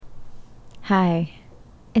Hi,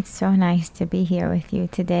 it's so nice to be here with you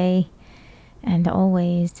today and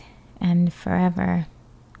always and forever.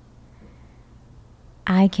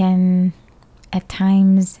 I can at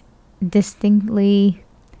times distinctly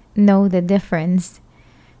know the difference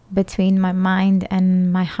between my mind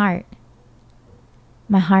and my heart.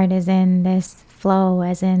 My heart is in this flow,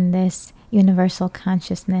 as in this universal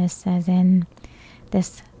consciousness, as in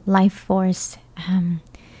this life force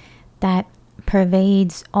that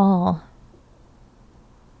pervades all.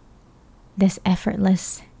 This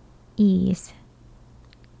effortless ease,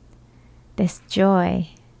 this joy,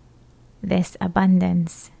 this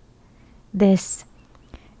abundance, this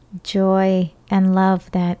joy and love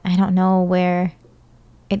that I don't know where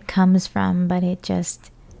it comes from, but it just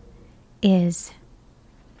is.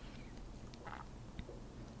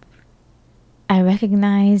 I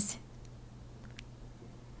recognize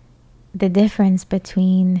the difference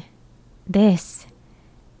between this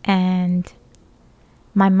and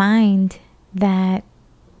my mind that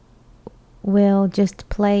will just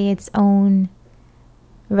play its own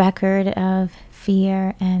record of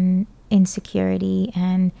fear and insecurity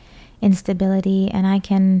and instability, and I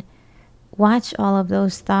can watch all of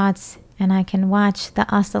those thoughts, and I can watch the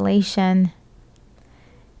oscillation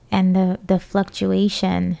and the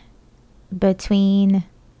fluctuation between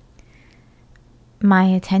my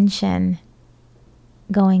attention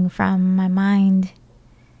going from my mind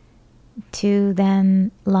to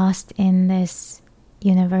then lost in this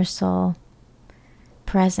universal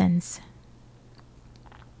presence.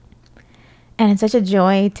 And it's such a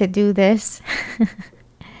joy to do this.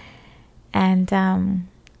 and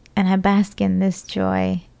I bask in this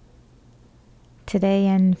joy today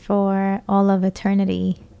and for all of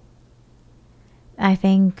eternity. I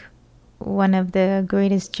think one of the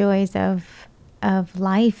greatest joys of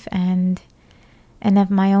life and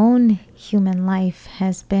of my own human life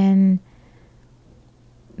has been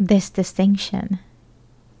this distinction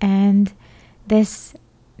and this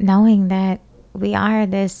knowing that we are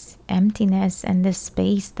this emptiness and this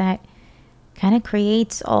space that kind of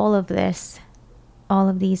creates all of this, all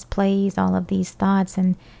of these plays, all of these thoughts.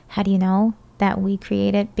 And how do you know that we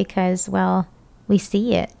create it? Because, well, we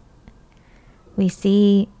see it. We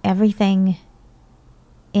see everything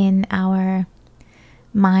in our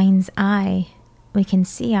mind's eye. We can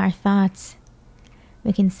see our thoughts.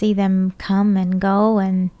 We can see them come and go,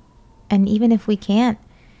 and even if we can't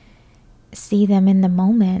see them in the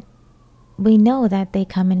moment, we know that they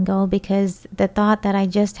come and go because the thought that I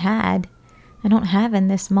just had, I don't have in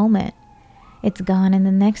this moment. It's gone in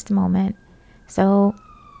the next moment. So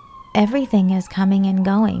everything is coming and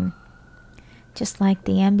going. Just like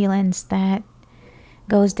the ambulance that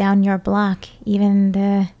goes down your block, even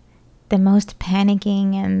the most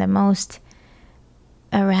panicking and the most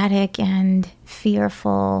erratic and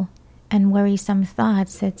fearful and worrisome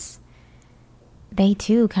thoughts, they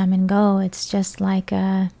too come and go. It's just like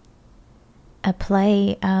a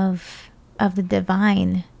play of the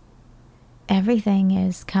divine. Everything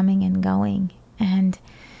is coming and going. And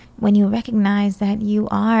when you recognize that you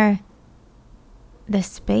are the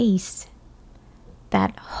space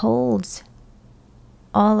that holds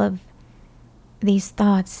all of these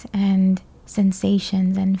thoughts and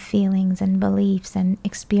sensations and feelings and beliefs and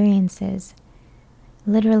experiences,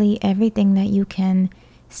 literally everything that you can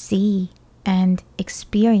see and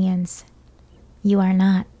experience, you are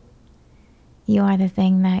not. You are the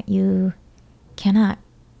thing that you cannot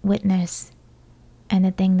witness and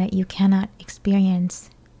the thing that you cannot experience.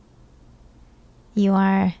 You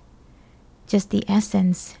are just the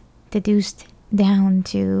essence deduced down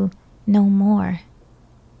to no more,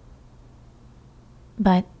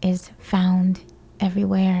 but is found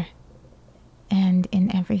everywhere and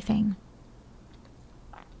in everything.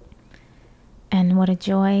 And what a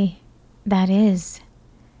joy that is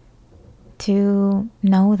to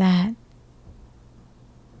know that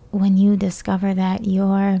when you discover that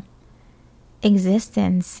your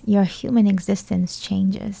existence, your human existence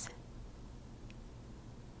changes.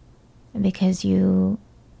 Because you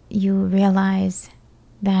realize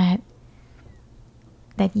that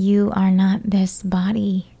you are not this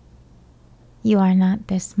body, you are not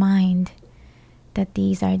this mind, that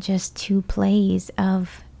these are just two plays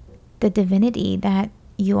of the divinity that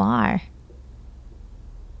you are.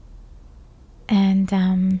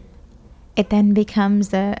 And it then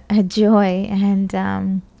becomes a joy and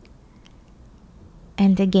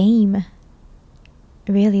a game,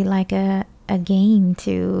 really like a game,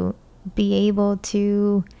 to be able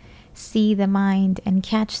to see the mind and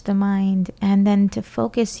catch the mind, and then to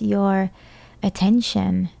focus your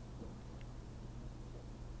attention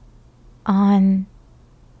on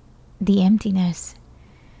the emptiness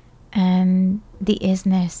and the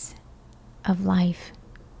isness of life.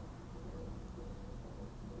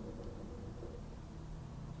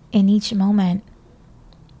 In each moment,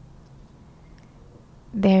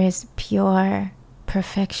 there is pure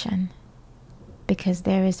perfection because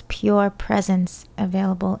there is pure presence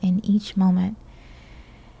available in each moment.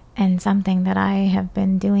 And something that I have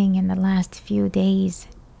been doing in the last few days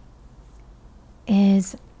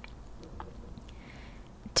is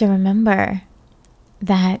to remember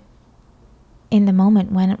that in the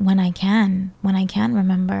moment when I can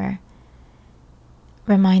remember,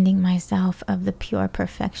 reminding myself of the pure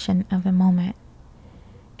perfection of the moment.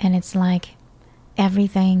 And it's like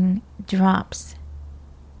everything drops,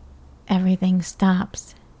 everything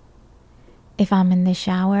stops. If I'm in the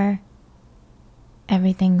shower,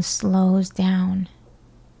 everything slows down.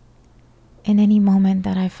 In any moment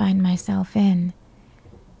that I find myself in,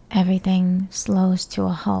 everything slows to a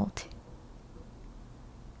halt.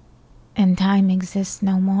 And time exists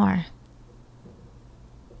no more.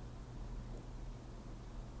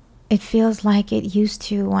 It feels like it used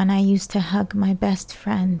to when I used to hug my best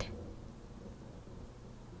friend.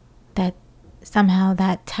 That somehow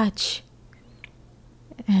that touch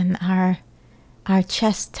and our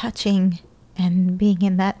chest touching and being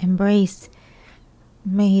in that embrace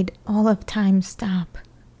made all of time stop.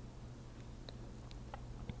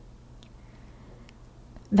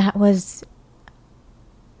 That was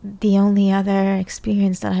the only other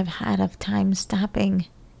experience that I've had of time stopping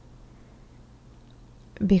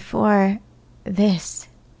before this.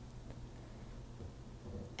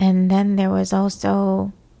 And then there was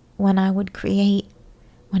also when I would create,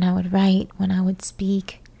 when I would write, when I would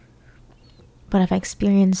speak. But I've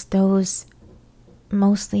experienced those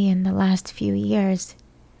mostly in the last few years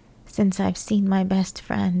since I've seen my best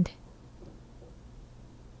friend.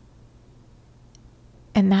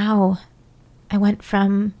 And now I went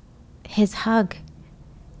from his hug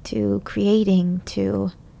to creating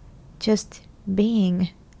to just being.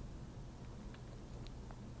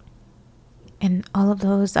 And all of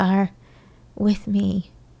those are with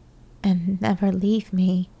me and never leave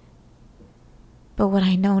me. But what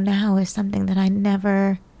I know now is something that I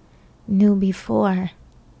never knew before.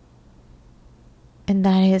 And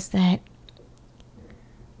that is that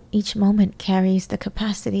each moment carries the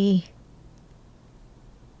capacity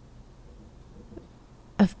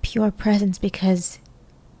of pure presence because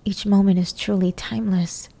each moment is truly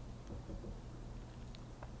timeless.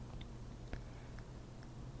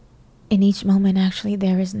 In each moment, actually,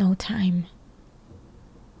 there is no time.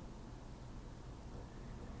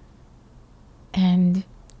 And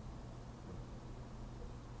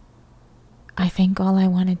I think all I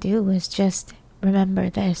want to do is just remember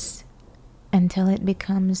this until it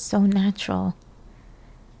becomes so natural,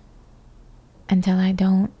 until I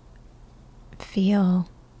don't feel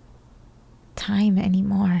time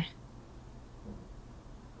anymore.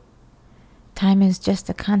 Time is just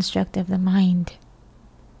a construct of the mind.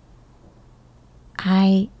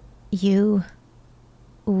 I, you,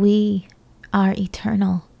 we are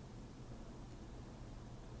eternal.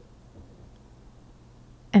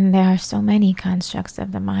 And there are so many constructs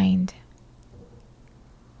of the mind,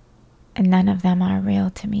 and none of them are real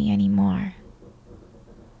to me anymore.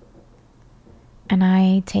 And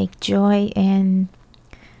I take joy in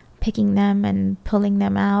picking them and pulling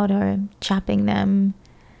them out or chopping them,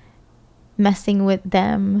 messing with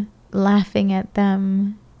them, laughing at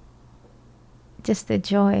them. Just the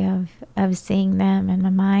joy of seeing them, and my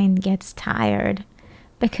mind gets tired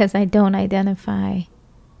because I don't identify.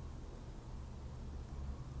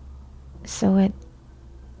 So it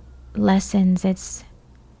lessens its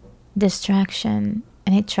distraction,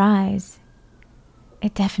 and it tries.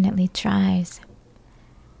 It definitely tries.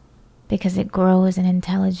 Because it grows in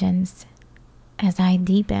intelligence as I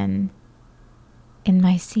deepen in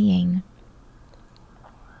my seeing.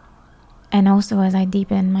 And also as I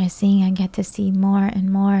deepen my seeing, I get to see more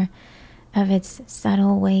and more of its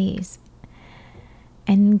subtle ways.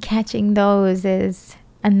 And catching those is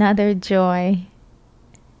another joy.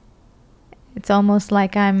 It's almost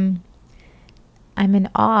like I'm in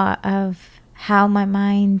awe of how my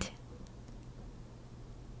mind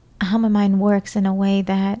works in a way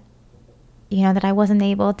that, that I wasn't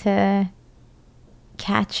able to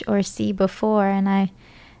catch or see before, and I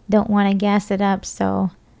don't want to gas it up,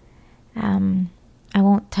 so I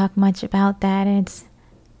won't talk much about that. It's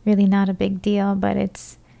really not a big deal, but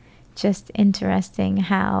it's just interesting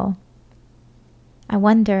how I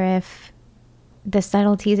wonder if the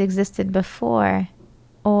subtleties existed before,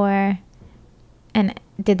 and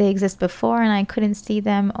did they exist before and I couldn't see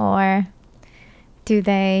them, or are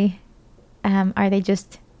they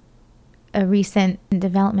just a recent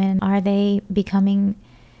development? Are they becoming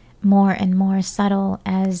more and more subtle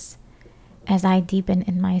as I deepen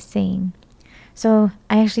in my seeing? So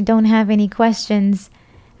I actually don't have any questions.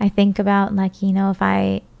 I think about, like, you know,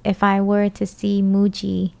 if I were to see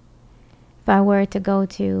Mooji, if I were to go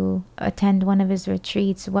to attend one of his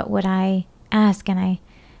retreats, what would I ask? And I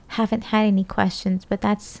haven't had any questions, but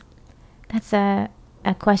that's a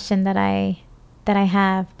question that I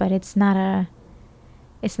have, but it's not a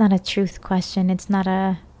truth question. It's not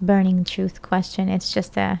a burning truth question. It's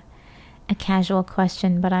just a casual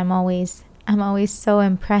question, but I'm always so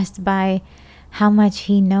impressed by how much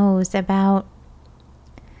he knows about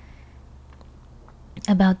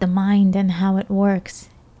the mind and how it works.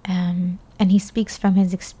 And he speaks from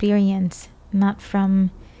his experience, not from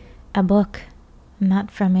a book, not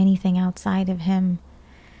from anything outside of him.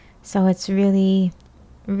 So it's really,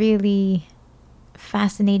 really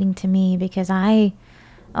fascinating to me, because I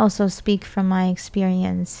also speak from my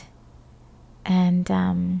experience.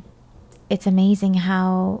 And it's amazing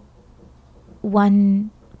how one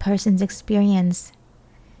person's experience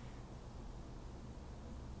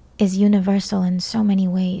is universal in so many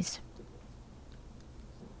ways.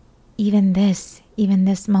 Even this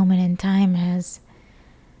moment in time has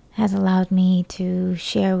allowed me to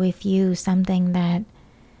share with you something that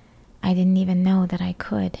I didn't even know that I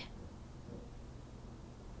could,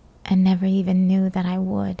 and never even knew that I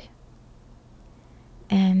would.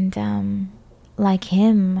 And like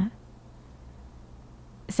him,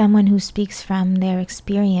 someone who speaks from their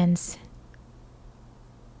experience,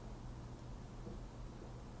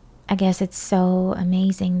 I guess it's so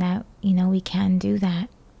amazing that, you know, we can do that.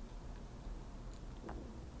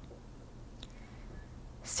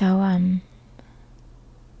 So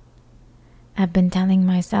I've been telling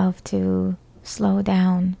myself to slow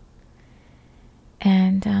down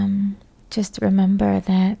and just remember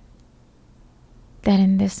that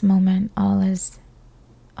in this moment all is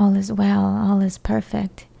well, all is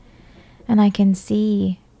perfect. And I can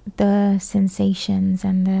see the sensations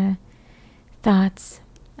and the thoughts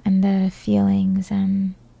and the feelings,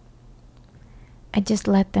 and I just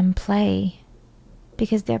let them play,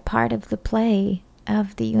 because they're part of the play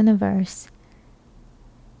of the universe.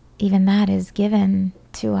 Even that is given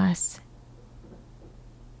to us.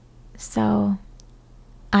 So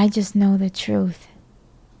I just know the truth.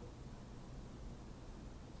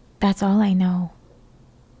 That's all I know.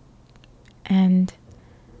 And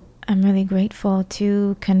I'm really grateful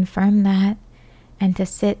to confirm that and to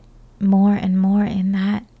sit more and more in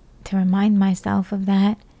that, to remind myself of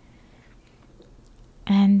that.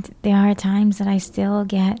 And there are times that I still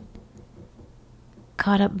get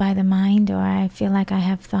caught up by the mind, or I feel like I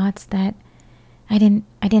have thoughts that I didn't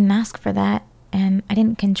ask for that, and I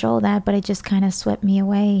didn't control that, but it just kind of swept me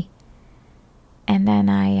away. And then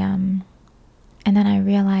I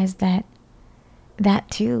realized that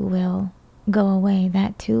too will go away,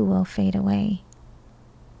 that too will fade away.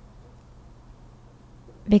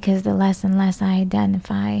 Because the less and less I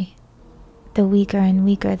identify, the weaker and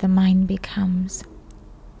weaker the mind becomes.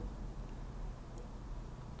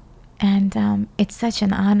 And it's such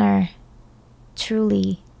an honor,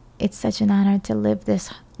 truly, it's such an honor to live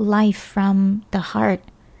this life from the heart,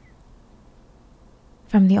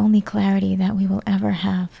 from the only clarity that we will ever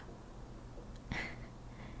have.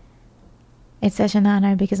 It's such an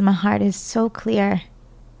honor because my heart is so clear.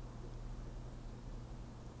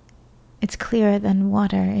 It's clearer than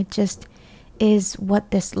water. It just is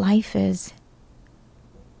what this life is.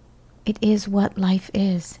 It is what life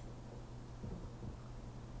is.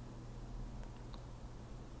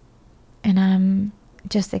 And I'm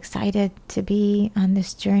just excited to be on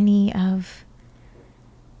this journey of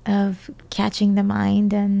catching the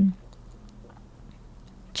mind and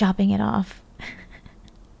chopping it off.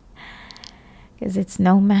 Because it's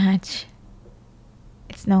no match.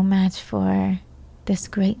 It's no match for this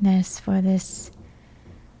greatness, for this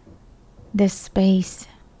space,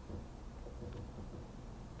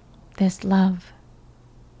 this love,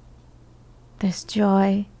 this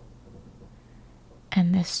joy,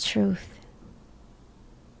 and this truth.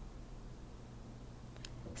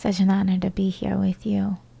 Such an honor to be here with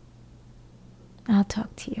you. I'll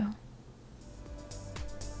talk to you.